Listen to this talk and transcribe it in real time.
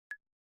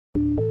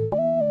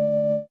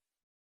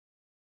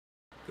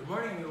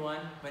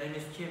name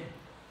is Kim.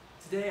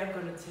 Today I'm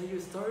going to tell you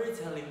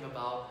storytelling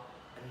about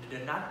the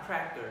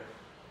Nutcracker,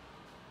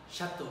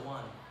 Chapter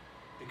 1,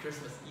 the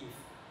Christmas Eve.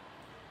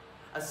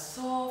 A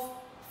soft,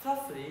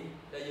 fluffy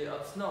layer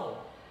of snow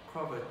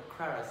covered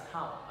Clara's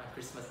house on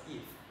Christmas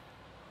Eve.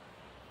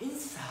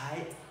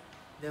 Inside,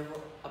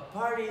 a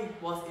party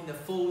was in the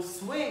full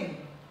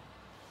swing,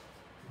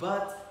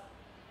 but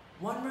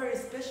one very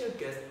special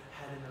guest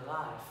hadn't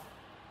arrived.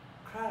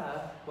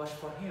 Clara watched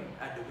for him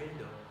at the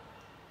window.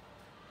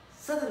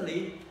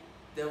 Suddenly,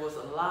 there was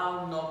a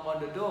loud knock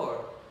on the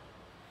door.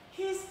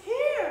 "He's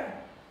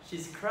here!"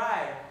 she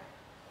cried,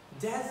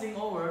 dancing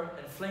over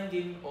and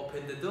flinging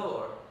open the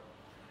door.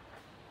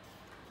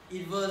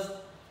 It was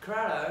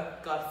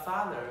Clara's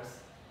godfather.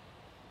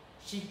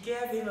 She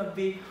gave him a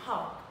big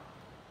hug.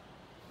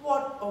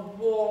 "What a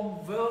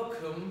warm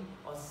welcome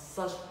on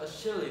such a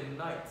chilly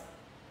night,"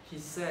 he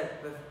said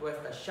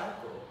with a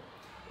chuckle.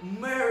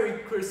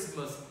 "Merry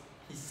Christmas,"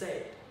 he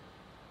said.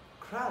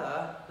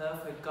 Clara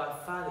loved her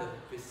godfather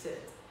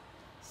visit.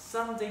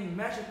 Something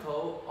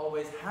magical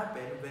always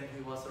happened when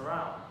he was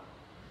around.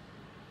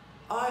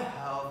 "I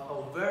have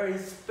a very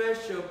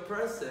special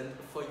present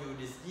for you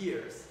this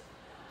year,"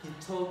 he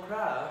told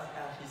Clara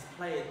as he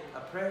placed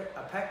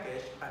a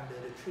package under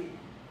the tree.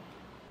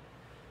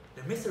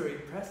 The Mystery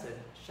Present,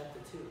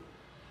 Chapter 2.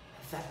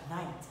 That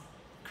night,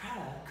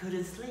 Clara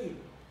couldn't sleep.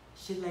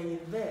 She lay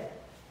in bed,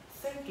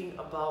 thinking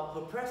about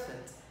her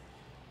present.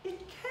 "It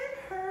can't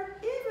hurt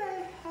if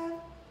I have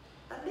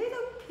a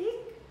little pig,"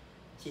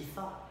 she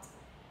thought.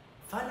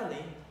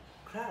 Finally,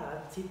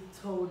 Clara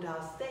tiptoed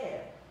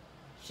downstairs.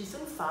 She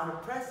soon found a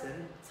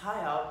present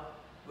tied up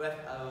with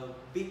a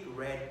big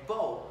red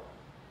bow.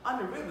 On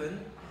the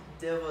ribbon,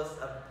 there was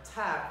a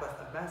tag with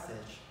a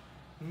message.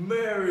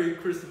 "Merry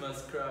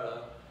Christmas,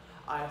 Clara.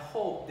 I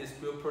hope this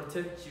will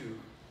protect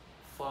you.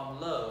 From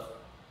love,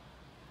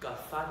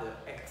 Godfather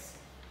X."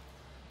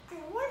 "I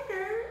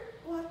wonder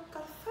what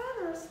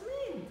godfathers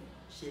mean,"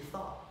 she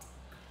thought.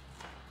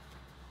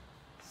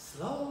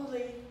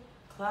 Slowly,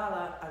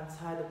 Clara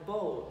untied the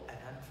bow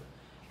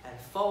and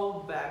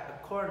folded back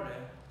a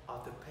corner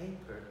of the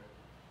paper.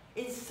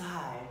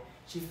 Inside,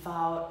 she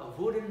found a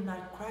wooden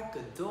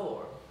nutcracker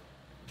door,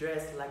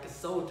 dressed like a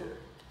soldier.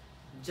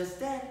 Just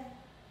then,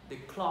 the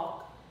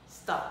clock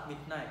struck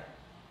midnight.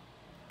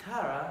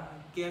 Clara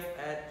gave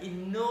an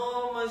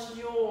enormous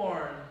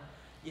yawn.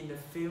 In a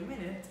few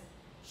minutes,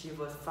 she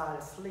was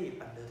fast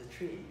asleep under the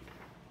tree.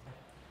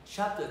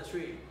 Chapter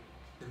 3.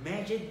 The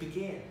magic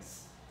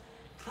begins.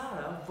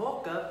 Clara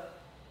woke up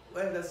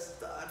when she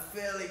started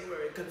feeling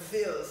very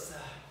confused.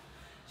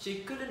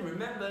 She couldn't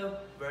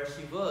remember where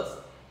she was,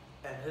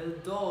 and her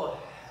doll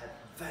had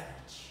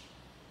vanished.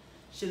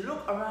 She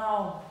looked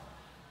around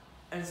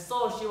and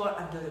saw she was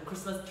under the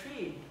Christmas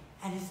tree,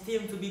 and it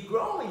seemed to be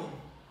growing.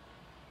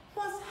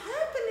 "What's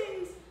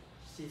happening?"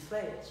 she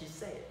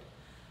said.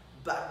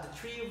 But the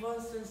tree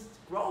wasn't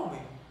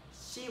growing.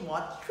 She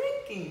was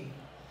shrinking.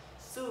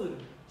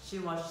 Soon, she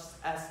was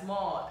as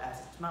small as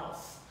a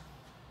mouse.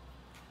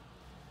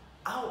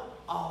 Out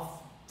of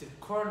the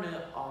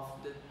corner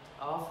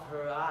of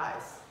her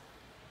eyes,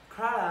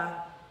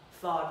 Clara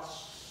thought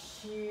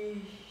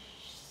she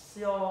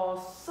saw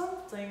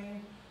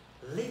something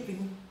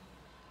leaping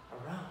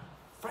around.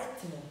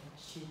 Frightened,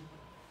 she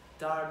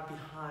darted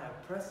behind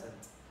a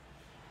present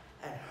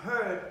and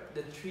heard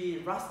the tree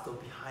rustle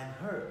behind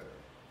her.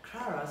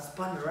 Clara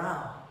spun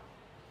around.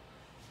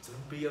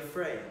 "Don't be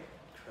afraid,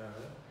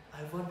 Clara.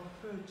 I won't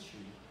hurt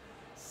you,"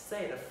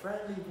 said a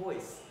friendly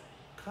voice.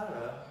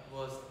 Clara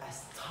was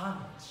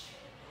astonished.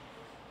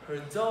 Her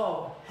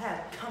doll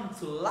had come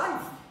to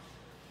life.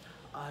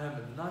 "I am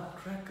a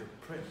Nutcracker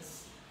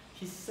Prince,"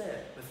 he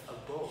said with a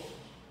bow,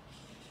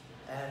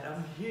 "and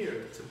I'm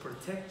here to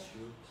protect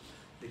you.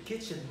 The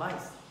kitchen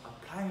mice are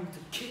planning to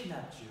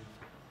kidnap you."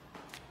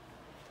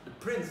 The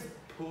prince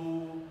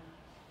pulled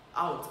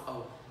out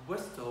a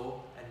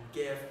whistle and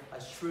gave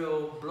a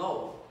shrill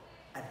blow.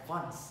 At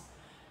once,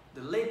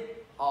 the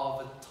lid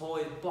of a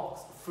toy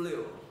box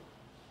flew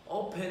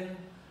open,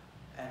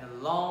 and a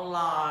long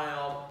line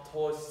of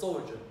toy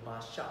soldiers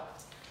marched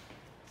out.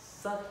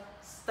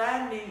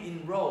 Standing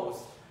in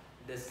rows,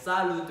 they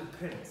saluted the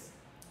prince.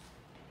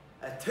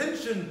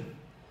 "Attention!"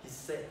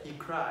 he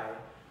cried.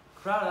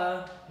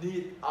 "Clara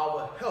needs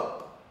our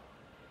help.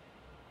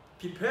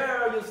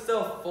 Prepare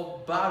yourself for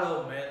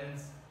battle, men.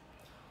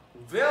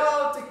 Where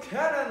are the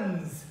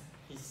cannons?"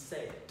 he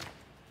said.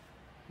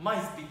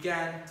 Mice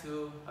began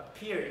to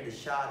appear in the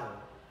shadow.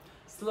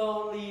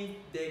 Slowly,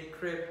 they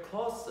crept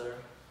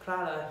closer.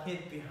 Clara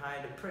hid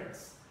behind the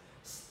prince.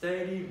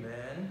 "Steady,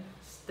 man,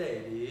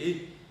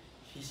 steady,"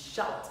 he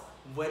shouted.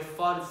 "Wait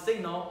for the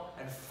signal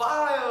and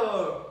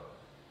fire!"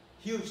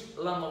 Huge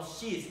lumps of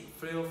sheets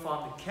flew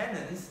from the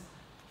cannons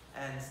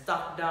and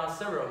struck down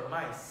several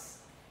mice.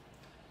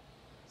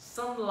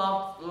 Some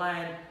lumps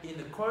landed in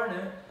the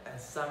corner,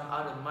 and some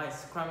other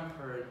mice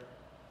scrambled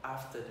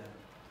after them.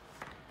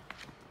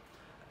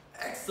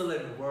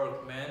 "Excellent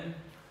work, man,"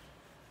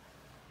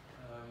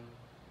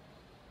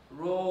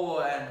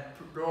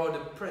 roared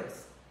the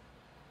prince.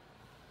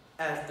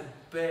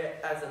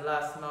 as the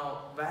last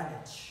mouse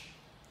vanished.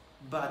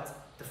 But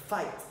the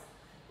fight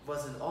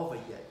wasn't over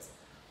yet.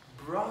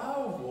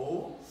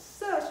 Bravo!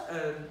 Such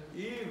an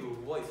evil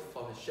voice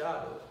from the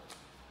shadow.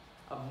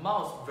 A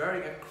mouse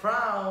wearing a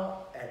crown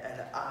and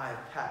an eye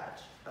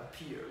patch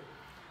appeared.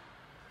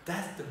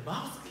 That's the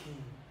Mouse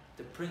King,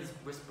 the prince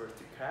whispered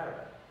to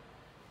Clara.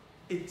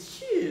 It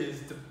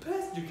is the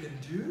best you can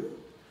do,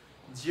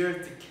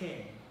 jeered the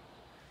king.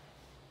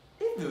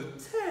 It will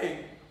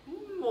take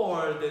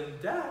more than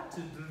that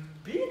to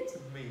beat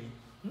me.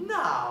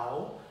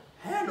 Now,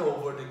 hand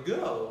over the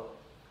girl.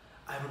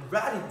 I would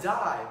rather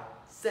die,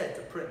 said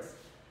the prince.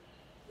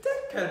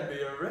 That can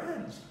be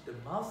arranged, the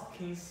Mouse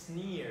King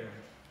sneered.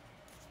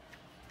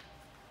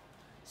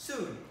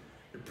 Soon,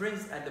 the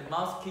prince and the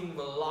Mouse King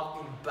were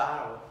locked in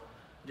battle.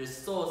 Their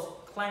swords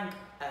clanked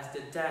as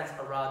they danced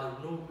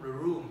around the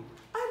room.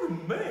 I will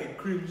make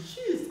cream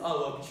cheese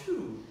out of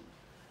you.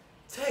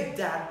 Take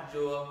that,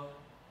 your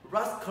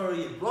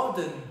rascally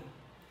broaden.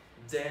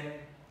 Then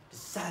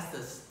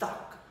disaster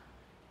struck.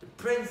 The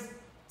prince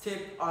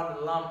tipped on a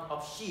lump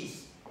of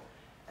cheese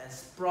and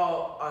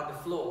sprawled on the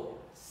floor,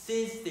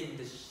 seizing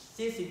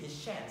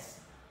his chance.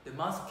 The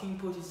Mouse King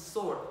put his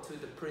sword to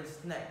the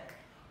prince's neck.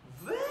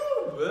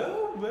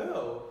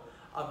 Well,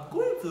 I'm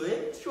going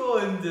to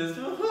enjoy this,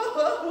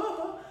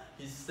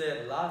 he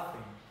said,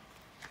 laughing.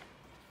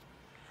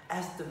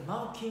 As the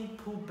Mouse King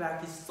pulled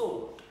back his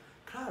sword,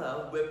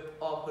 Clara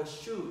whipped off her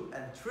shoe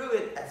and threw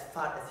it as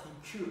fast as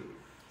he could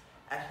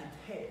at his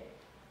head.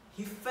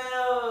 He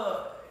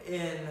fell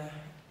in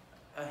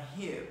a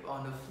heap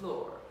on the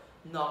floor,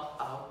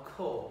 knocked out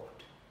cold.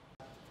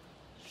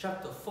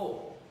 Chapter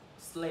 4.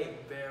 Sleigh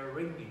bell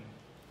ringing.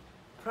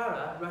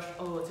 Clara rushed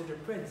over to the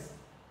prince.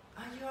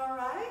 Are you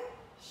alright?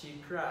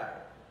 She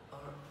cried. Oh,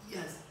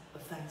 yes,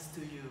 thanks to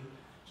you,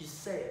 he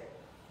said.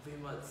 We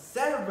must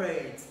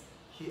celebrate,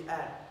 he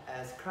added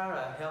as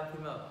Clara helped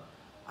him up.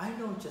 I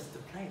know just the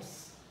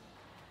place.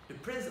 The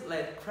prince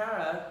led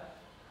Clara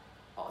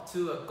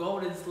to a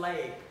golden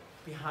sleigh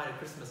behind a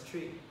Christmas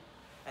tree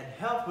and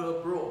helped her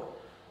aboard.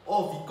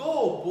 Off you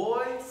go,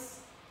 boys!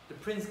 The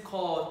prince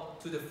called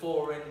to the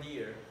four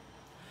reindeer.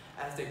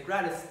 As they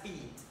grabbed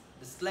speed,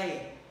 the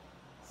sleigh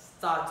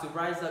started to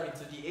rise up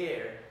into the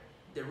air.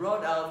 They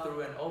rode out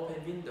through an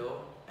open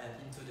window and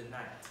into the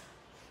night.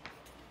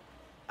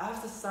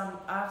 After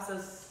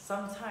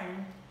some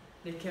time,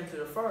 they came to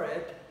the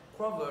forest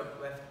covered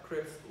with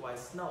crisp white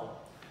snow.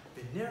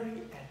 We're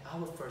nearly at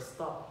our first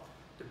stop.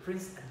 The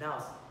prince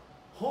announced,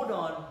 Hold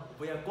on,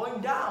 we are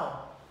going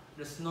down.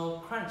 The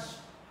snow crunched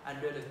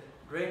under the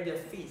reindeer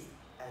feet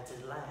at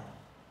the land.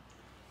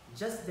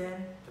 Just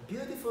then, a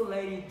beautiful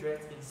lady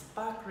dressed in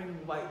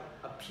sparkling white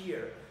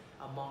appeared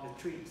among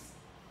the trees.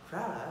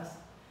 Clara,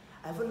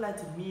 I would like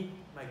to meet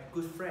my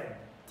good friend,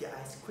 the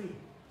Ice Queen,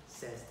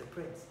 says the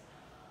prince.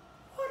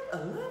 What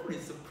a lovely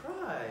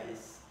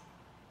surprise!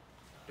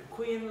 The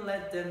queen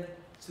led them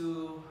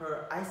to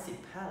her icy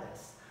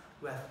palace,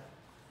 where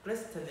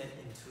glistened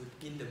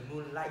in the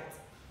moonlight.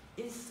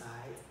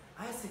 Inside,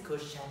 icicle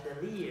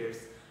chandeliers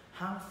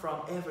hung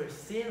from every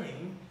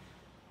ceiling.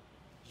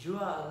 You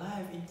are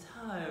alive in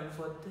time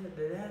for the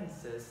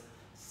dances,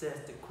 says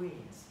the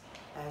queen,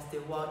 as they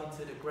walked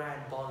into the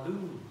grand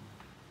ballroom.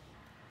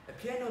 A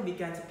piano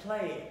began to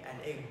play, and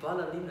 8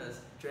 ballerinas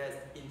dressed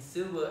in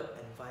silver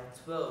and white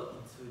swirled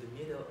into the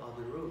middle of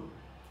the room.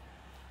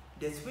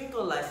 They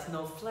twinkled like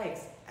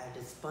snowflakes as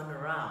they spun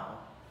around.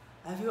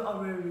 Have you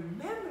already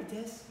remembered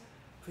this?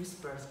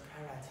 Whispers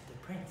Clara to the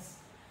prince,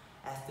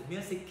 as the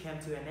music came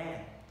to an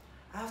end.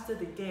 After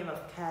the game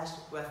of catch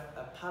with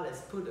a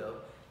palace poodle,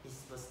 it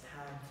was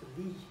time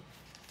to leave.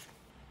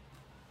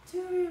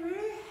 Do we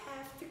really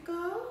have to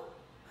go?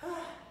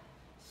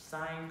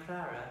 Sighing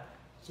Clara.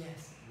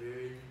 Yes, we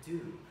really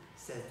do,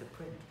 says the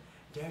prince.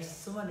 There's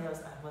someone else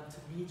I want to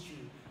meet you,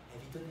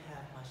 and we don't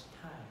have much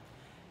time.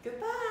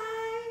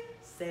 Goodbye,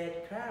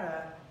 said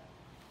Clara.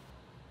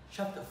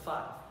 Chapter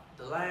 5.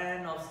 The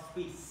Land of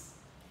Sweets.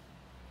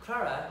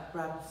 Clara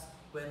grabbed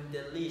when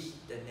they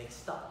reached the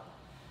next stop.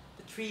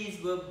 The trees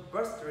were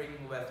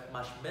bursting with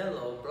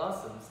marshmallow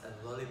blossoms and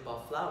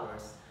lollipop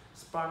flowers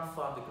sprung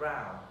from the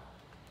ground.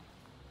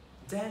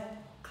 Then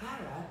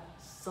Clara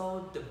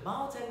saw the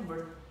mountains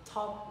were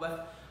topped with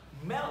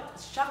melted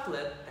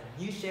chocolate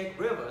and milkshake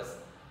rivers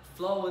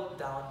flowed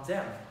down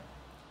them.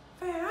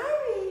 Where are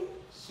we?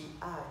 She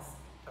asked,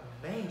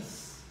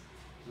 amazed.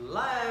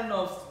 Land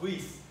of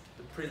Sweets,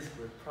 the prince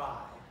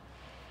replied.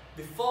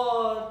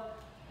 Before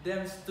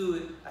them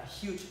stood a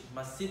huge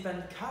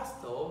marzipan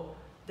castle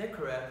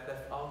decorated with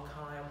all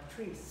kinds of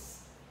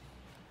trees.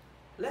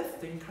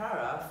 Lifting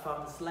Clara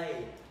from the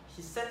sleigh,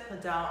 he set her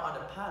down on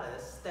the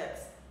palace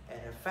steps, and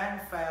a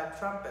fanfare of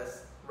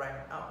trumpets rang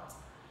out.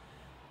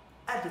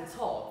 At the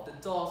top, the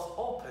doors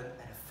opened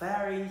and a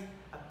fairy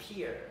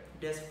appeared,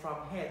 dressed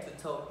from head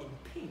to toe in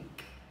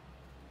pink.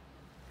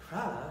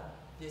 Clara,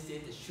 this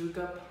is the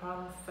sugar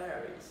plum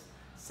fairies,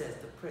 says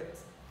the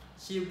prince.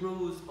 She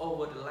rules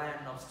over the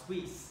land of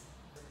sweets.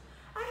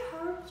 I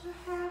hope you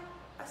have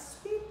a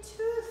sweet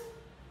tooth,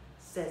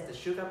 said the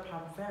sugar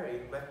plum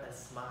fairy with a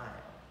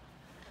smile.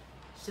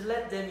 She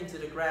led them into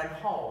the grand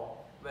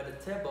hall, where the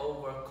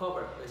tables were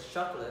covered with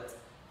chocolate,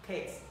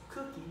 cakes,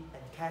 cookies,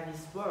 and candy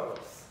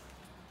swirls.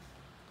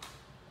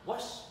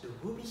 "Watch the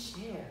ruby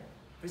chair,"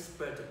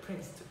 whispered the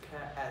prince to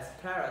Clara as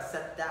Clara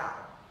sat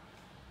down.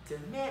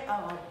 "They're made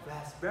out of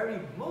raspberry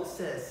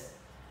mousses."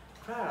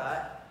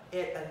 Clara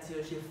ate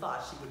until she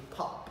thought she would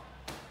pop.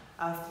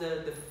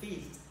 After the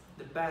feast,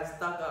 the band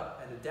stuck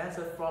up and the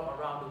dancers from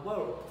around the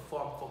world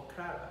performed for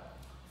Clara.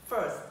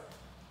 First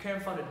came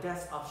from the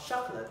dance of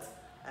chocolate,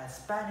 and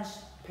Spanish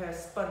pear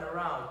spun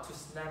around to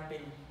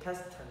snapping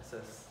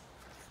castances.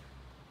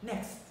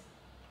 Next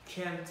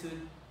came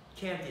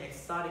the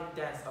exotic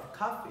dance of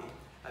coffee.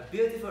 A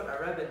beautiful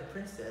Arabian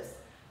princess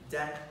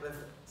danced with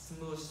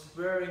smooth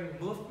swirling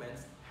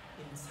movements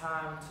in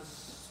time to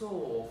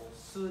soft,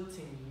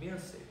 soothing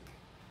music.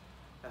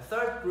 A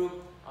third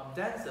group of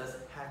dancers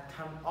had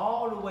come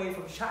all the way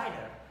from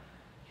China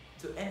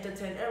to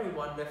entertain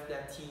everyone with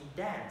their teen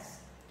dance.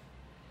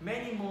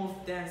 Many moves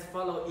dance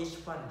follow each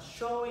one,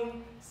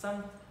 showing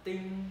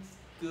something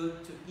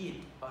good to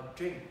eat or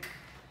drink.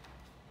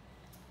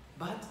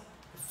 But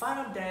the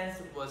final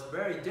dance was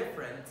very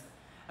different.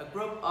 A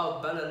group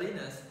of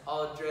ballerinas,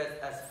 all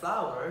dressed as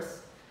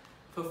flowers,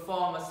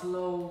 performed a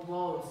slow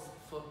waltz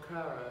for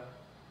Clara.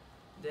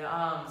 Their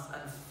arms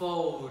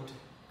unfold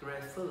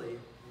gracefully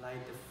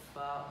like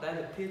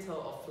the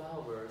petals of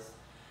flowers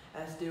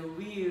as they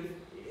weave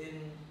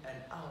in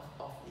and out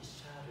of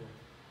each other.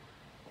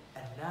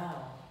 "And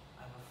now,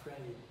 I'm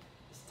afraid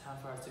it's time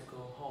for us to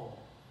go home,"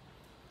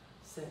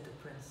 said the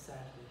prince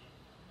sadly.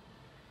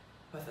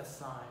 With a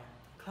sigh,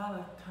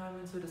 Clara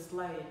climbed into the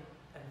sleigh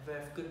and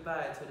waved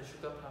goodbye to the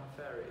sugar plum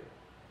fairy.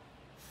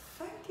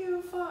 "Thank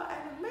you for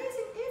an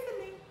amazing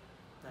evening,"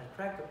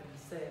 Nutcracker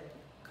said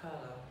to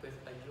Clara with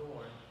a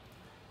yawn.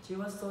 She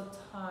was so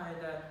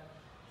tired that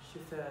she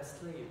fell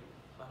asleep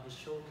on his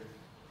shoulder.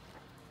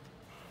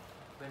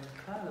 When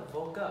Clara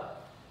woke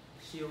up,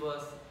 she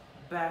was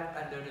back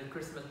under the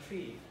Christmas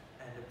tree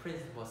and the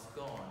prince was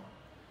gone.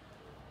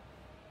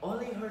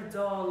 Only her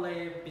doll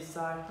lay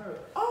beside her.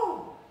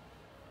 "Oh,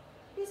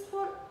 this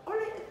was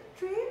only a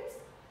dream?"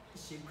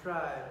 she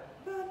cried.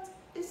 "But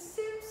it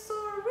seems so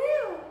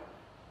real."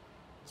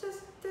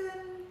 Just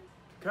then,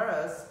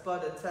 Clara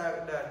spotted the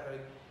tag that her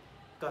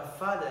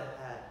godfather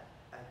had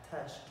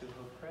attached to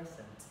her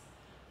present.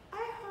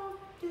 "I hope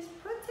this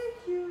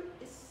protects you,"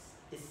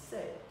 it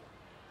said.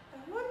 "I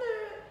wonder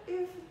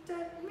if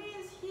that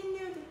means he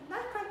knew the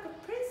Nutcracker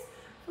Prince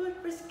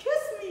would rescue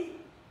me,"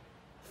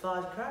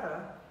 thought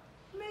Clara.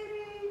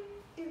 "Maybe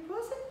it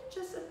wasn't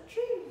just a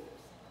dream."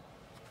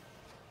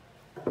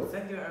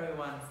 Thank you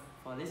everyone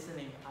for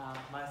listening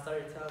my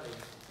storytelling,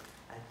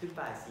 and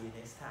goodbye, see you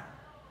next time.